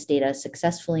interpreting this data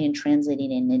successfully and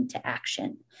translating it into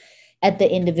action at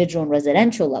the individual and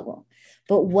residential level.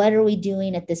 But what are we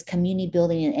doing at this community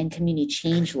building and community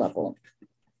change level?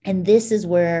 And this is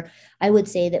where I would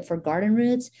say that for garden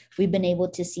roots, we've been able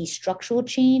to see structural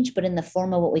change, but in the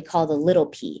form of what we call the little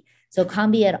p. So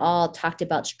Cambi et al. Talked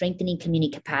about strengthening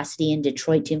community capacity in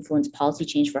Detroit to influence policy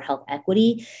change for health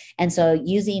equity. And so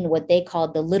using what they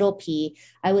called the little p,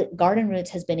 garden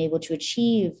roots has been able to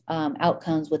achieve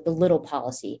outcomes with the little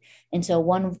policy. And so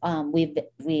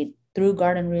through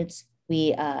garden roots,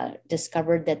 we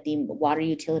discovered that the water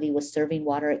utility was serving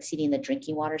water exceeding the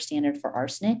drinking water standard for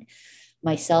arsenic.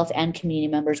 Myself and community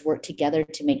members worked together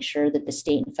to make sure that the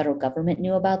state and federal government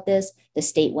knew about this. The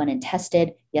state went and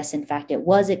tested. Yes, in fact, it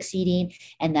was exceeding,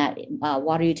 and that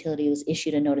water utility was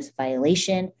issued a notice of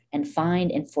violation and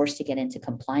fined and forced to get into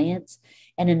compliance.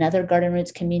 And another Garden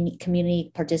Roots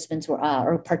community participants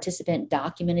participant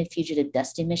documented fugitive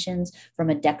dust emissions from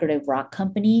a decorative rock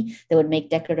company that would make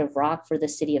decorative rock for the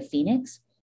city of Phoenix.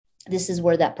 This is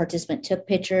where that participant took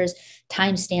pictures,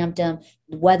 time-stamped them,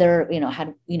 whether,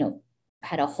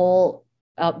 had a whole,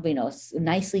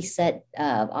 nicely set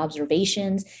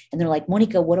observations. And they're like,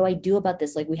 Monica, what do I do about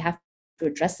this? Like, we have to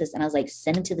address this. And I was like,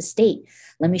 send it to the state.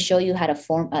 Let me show you how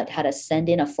to send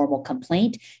in a formal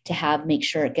complaint to make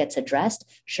sure it gets addressed.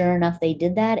 Sure enough, they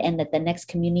did that. And at the next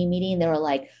community meeting, they were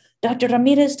like, Dr.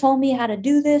 Ramirez told me how to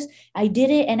do this. I did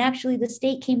it. And actually the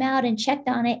state came out and checked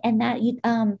on it. And that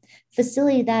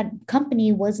facility, that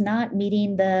company was not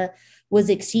meeting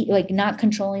not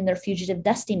controlling their fugitive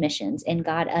dust emissions and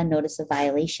got a notice of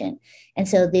violation. And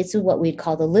so this is what we'd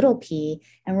call the little p.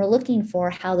 And we're looking for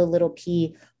how the little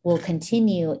p will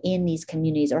continue in these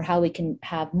communities, or how we can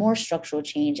have more structural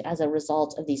change as a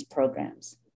result of these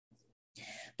programs.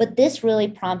 But this really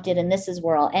prompted, and this is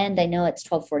where I'll end. I know it's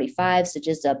 12:45, so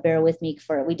just bear with me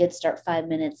we did start 5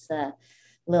 minutes, a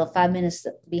little 5 minutes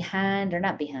behind, or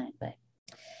not behind, but.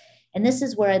 And this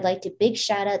is where I'd like to big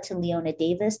shout out to Leona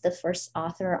Davis, the first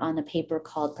author on the paper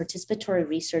called Participatory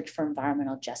Research for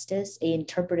Environmental Justice, an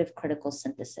Interpretive Critical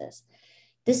Synthesis.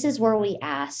 This is where we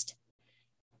asked,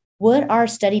 what are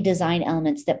study design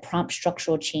elements that prompt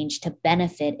structural change to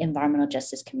benefit environmental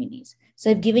justice communities? So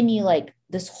I've given you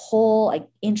this whole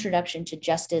introduction to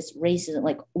justice,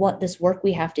 racism, what this work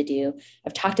we have to do.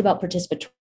 I've talked about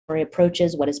participatory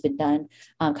approaches, what has been done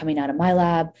coming out of my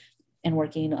lab, and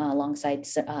working alongside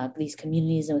these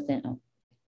communities and within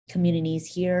communities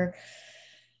here.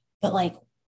 But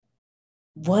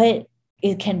what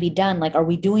it can be done, are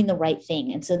we doing the right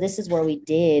thing? And so this is where we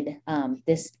did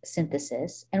this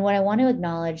synthesis. And what I want to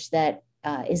acknowledge that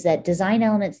is that design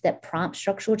elements that prompt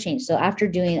structural change. So after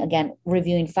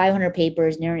reviewing 500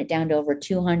 papers, narrowing it down to over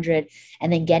 200,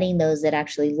 and then getting those that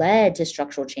actually led to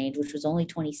structural change, which was only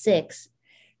 26,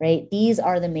 right? These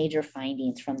are the major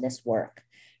findings from this work.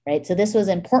 Right. So this was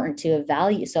important to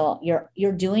evaluate. So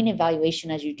you're doing evaluation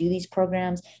as you do these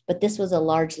programs, but this was a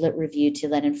large lit review to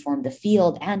then inform the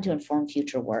field and to inform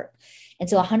future work. And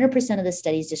so 100% of the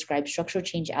studies describe structural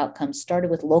change outcomes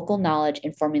started with local knowledge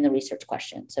informing the research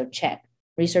question. So check,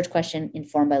 research question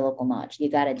informed by local knowledge. You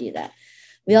got to do that.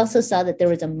 We also saw that there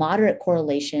was a moderate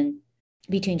correlation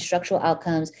between structural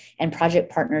outcomes and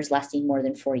project partners lasting more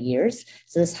than 4 years.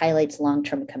 So this highlights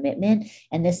long-term commitment,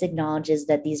 and this acknowledges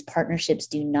that these partnerships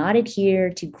do not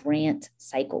adhere to grant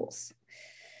cycles.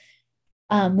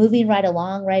 Moving right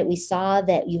along, right, we saw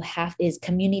that is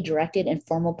community-directed and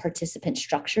formal participant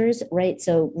structures, right?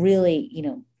 So really,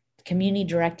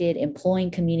 community-directed,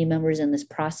 employing community members in this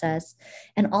process,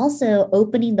 and also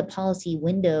opening the policy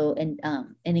window and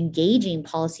engaging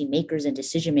policymakers and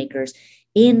decision makers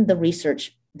in the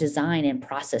research design and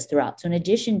process throughout. So in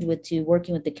addition to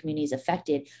working with the communities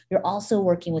affected, you're also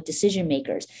working with decision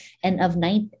makers. And of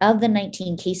the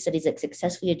 19 case studies that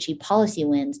successfully achieved policy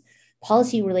wins,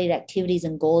 policy-related activities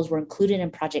and goals were included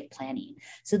in project planning.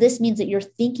 So this means that you're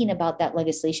thinking about that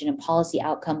legislation and policy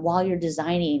outcome while you're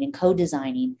designing and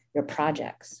co-designing your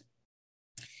projects.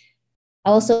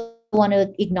 I also want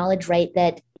to acknowledge, right,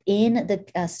 that in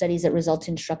the studies that result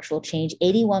in structural change,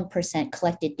 81%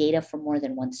 collected data from more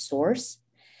than one source,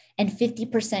 and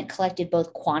 50% collected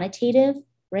both quantitative,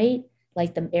 right,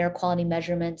 like the air quality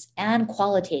measurements, and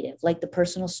qualitative, like the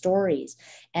personal stories,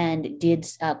 and did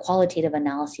qualitative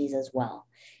analyses as well.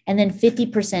 And then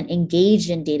 50%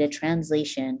 engaged in data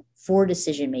translation for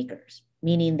decision makers,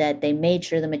 meaning that they made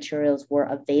sure the materials were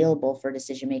available for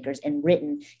decision makers and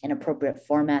written in appropriate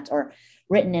formats, or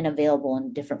written and available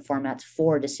in different formats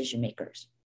for decision makers.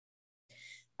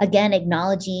 Again,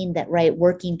 acknowledging that, right,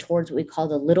 working towards what we call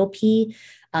the little p.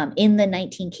 In the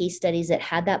 19 case studies that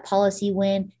had that policy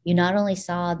win, you not only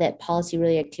saw that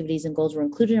policy-related activities and goals were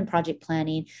included in project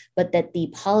planning, but that the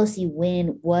policy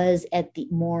win was at the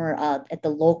more at the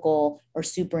local or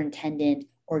superintendent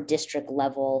or district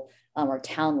level or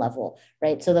town level,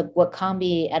 right? So what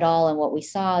Combi et al. And what we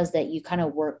saw is that you kind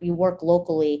of work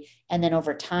locally, and then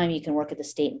over time you can work at the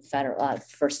state and federal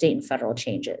for state and federal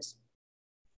changes.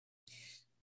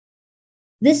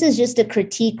 This is just a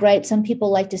critique, right? Some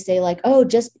people like to say like, oh,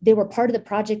 just they were part of the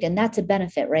project and that's a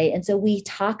benefit, right? And so we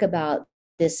talk about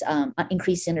this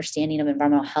increased understanding of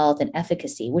environmental health and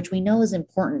efficacy, which we know is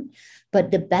important,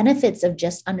 but the benefits of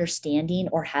just understanding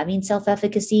or having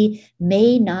self-efficacy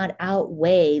may not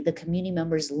outweigh the community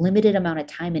members' limited amount of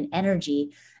time and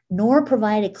energy, nor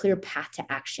provide a clear path to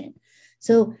action.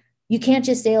 So you can't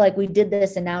just say like, we did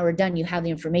this and now we're done. You have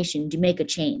the information to make a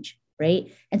change.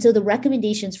 Right. And so the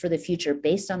recommendations for the future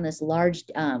based on this large,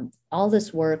 all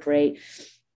this work, right,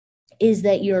 is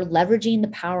that you're leveraging the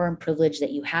power and privilege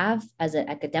that you have as an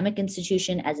academic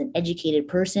institution, as an educated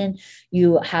person.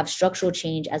 You have structural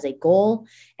change as a goal,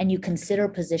 and you consider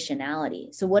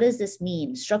positionality. So what does this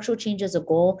mean? Structural change as a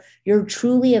goal, you're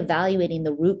truly evaluating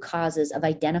the root causes of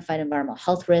identified environmental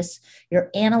health risks. You're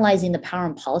analyzing the power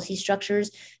and policy structures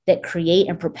that create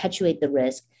and perpetuate the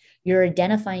risk. You're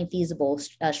identifying feasible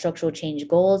structural change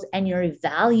goals, and you're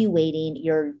evaluating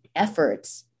your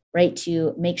efforts, right,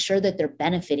 to make sure that they're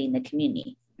benefiting the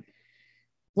community.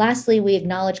 Lastly, we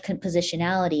acknowledge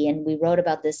positionality, and we wrote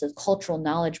about this as cultural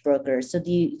knowledge brokers, so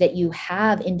that you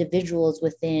have individuals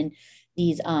within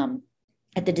these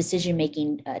at the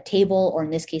decision-making table, or in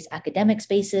this case, academic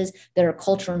spaces, that are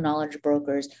cultural knowledge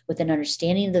brokers with an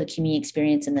understanding of the community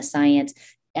experience and the science,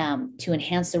 to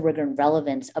enhance the rigor and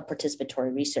relevance of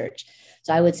participatory research.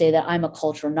 So I would say that I'm a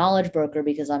cultural knowledge broker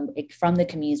because I'm from the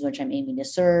communities which I'm aiming to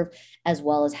serve, as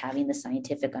well as having the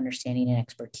scientific understanding and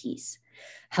expertise.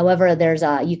 However, there's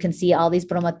you can see all these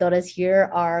promotores here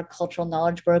are cultural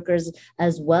knowledge brokers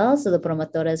as well. So the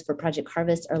promotores for Project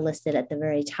Harvest are listed at the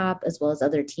very top, as well as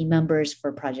other team members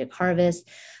for Project Harvest.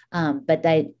 But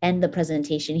I end the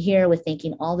presentation here with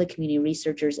thanking all the community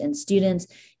researchers and students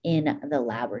in the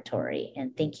laboratory.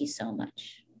 And thank you so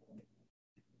much.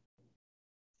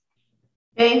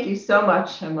 Thank you so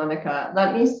much, Monica.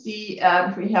 Let me see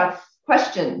if we have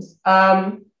questions.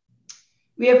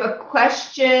 We have a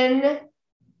question,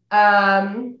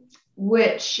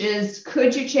 which is,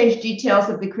 could you change details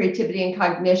of the Creativity and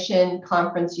Cognition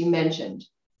conference you mentioned?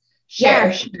 Sure,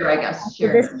 I guess. Sure.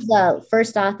 So this is the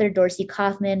first author, Dorsey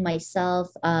Kaufman, myself.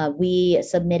 We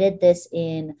submitted this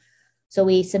in,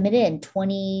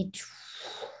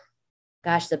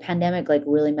 gosh, the pandemic like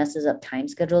really messes up time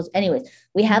schedules. Anyways,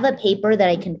 we have a paper that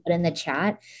I can put in the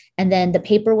chat, and then the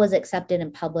paper was accepted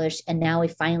and published, and now we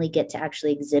finally get to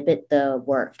actually exhibit the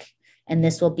work. And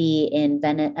this will be in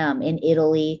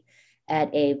Italy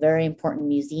at a very important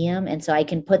museum. And so I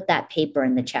can put that paper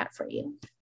in the chat for you.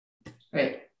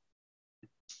 Great.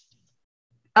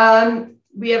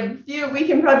 We have a few, we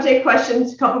can probably take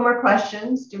questions, a couple more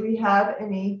questions. Do we have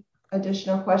any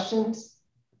additional questions?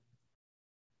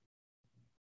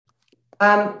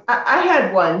 I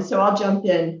had one, so I'll jump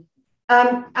in.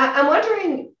 I'm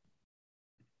wondering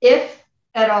if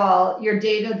at all your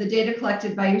data, the data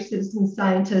collected by your citizen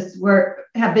scientists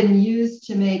have been used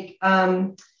to make,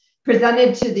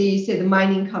 presented to the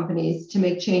mining companies to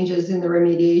make changes in the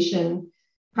remediation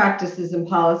practices and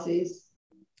policies.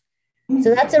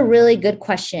 So that's a really good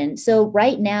question. So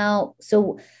right now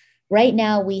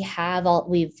we have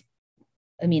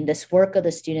this work of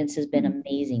the students has been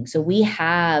amazing. So we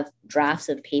have drafts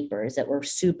of papers that we're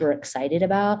super excited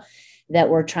about, that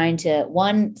we're trying to,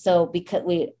 because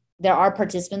there are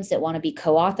participants that want to be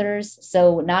co-authors.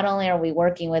 So not only are we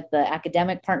working with the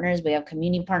academic partners, we have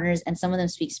community partners, and some of them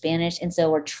speak Spanish. And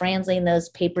so we're translating those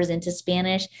papers into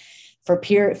Spanish for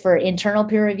internal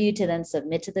peer review to then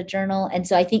submit to the journal. And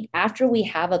so I think after we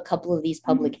have a couple of these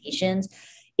publications,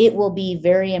 it will be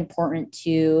very important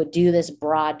to do this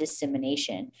broad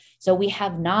dissemination. So we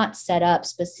have not set up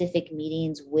specific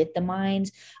meetings with the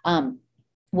mines.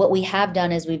 What we have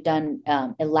done is we've done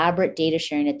elaborate data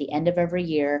sharing at the end of every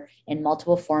year in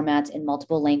multiple formats, in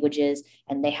multiple languages,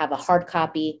 and they have a hard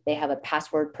copy. They have a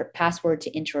password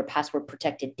to enter a password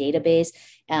protected database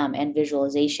and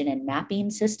visualization and mapping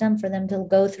system for them to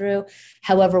go through.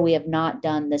 However, we have not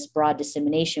done this broad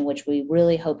dissemination, which we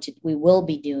really hope we will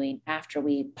be doing after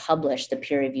we publish the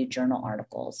peer reviewed journal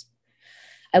articles.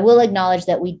 I will acknowledge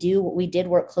that we did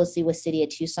work closely with City of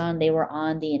Tucson. They were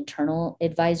on the internal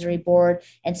advisory board.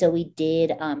 And so we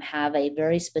did have a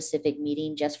very specific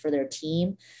meeting just for their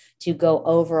team to go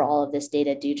over all of this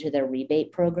data due to their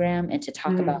rebate program and to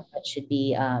talk about what should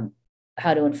be,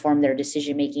 how to inform their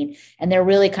decision making. And they're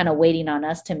really kind of waiting on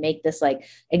us to make this like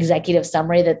executive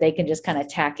summary that they can just kind of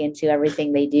tack into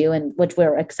everything they do, and which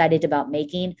we're excited about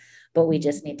making, but we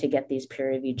just need to get these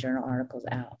peer-reviewed journal articles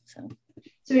out. So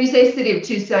when you say City of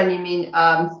Tucson, you mean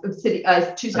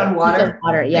Tucson Water? Tucson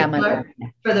Water, yeah, my bad.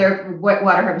 For their water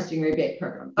harvesting rebate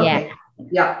program. Okay,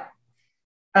 yeah.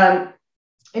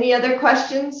 Any other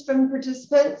questions from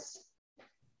participants?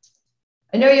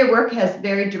 I know your work has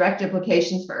very direct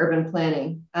implications for urban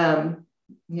planning.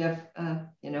 You have,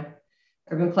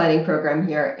 urban planning program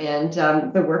here, and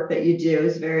the work that you do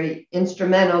is very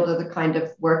instrumental to the kind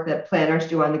of work that planners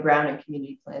do on the ground in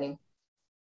community planning.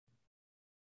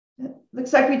 It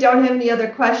looks like we don't have any other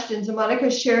questions. And Monica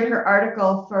shared her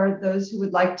article for those who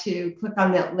would like to click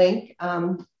on that link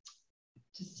to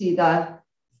see the.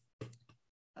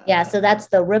 Yeah, so that's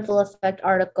the ripple effect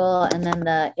article, and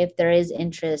then if there is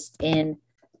interest in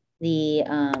the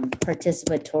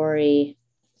participatory.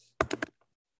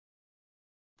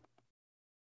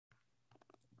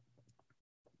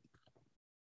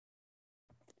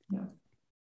 No.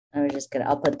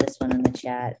 I'll put this one in the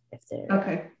chat if there.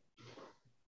 Okay.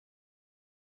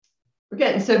 We're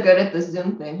getting so good at the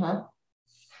Zoom thing, huh?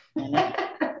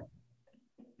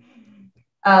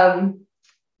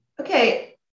 Okay.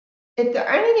 If there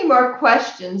aren't any more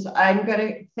questions, I'm going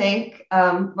to thank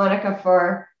Monica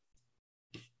for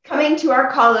coming to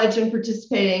our college and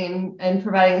participating and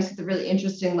providing us with a really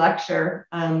interesting lecture.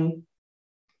 Found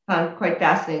quite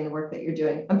fascinating the work that you're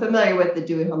doing. I'm familiar with the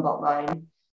Dewey Humboldt mine.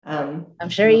 I'm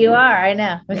sure you are. I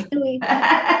know.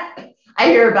 I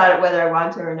hear about it whether I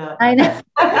want to or not. I know.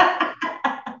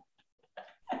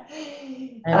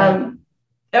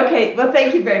 Okay. Well,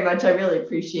 thank you very much. I really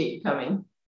appreciate you coming.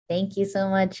 Thank you so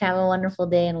much. Have a wonderful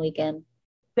day and weekend.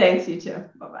 Thanks, you too.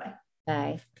 Bye-bye.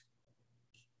 Bye.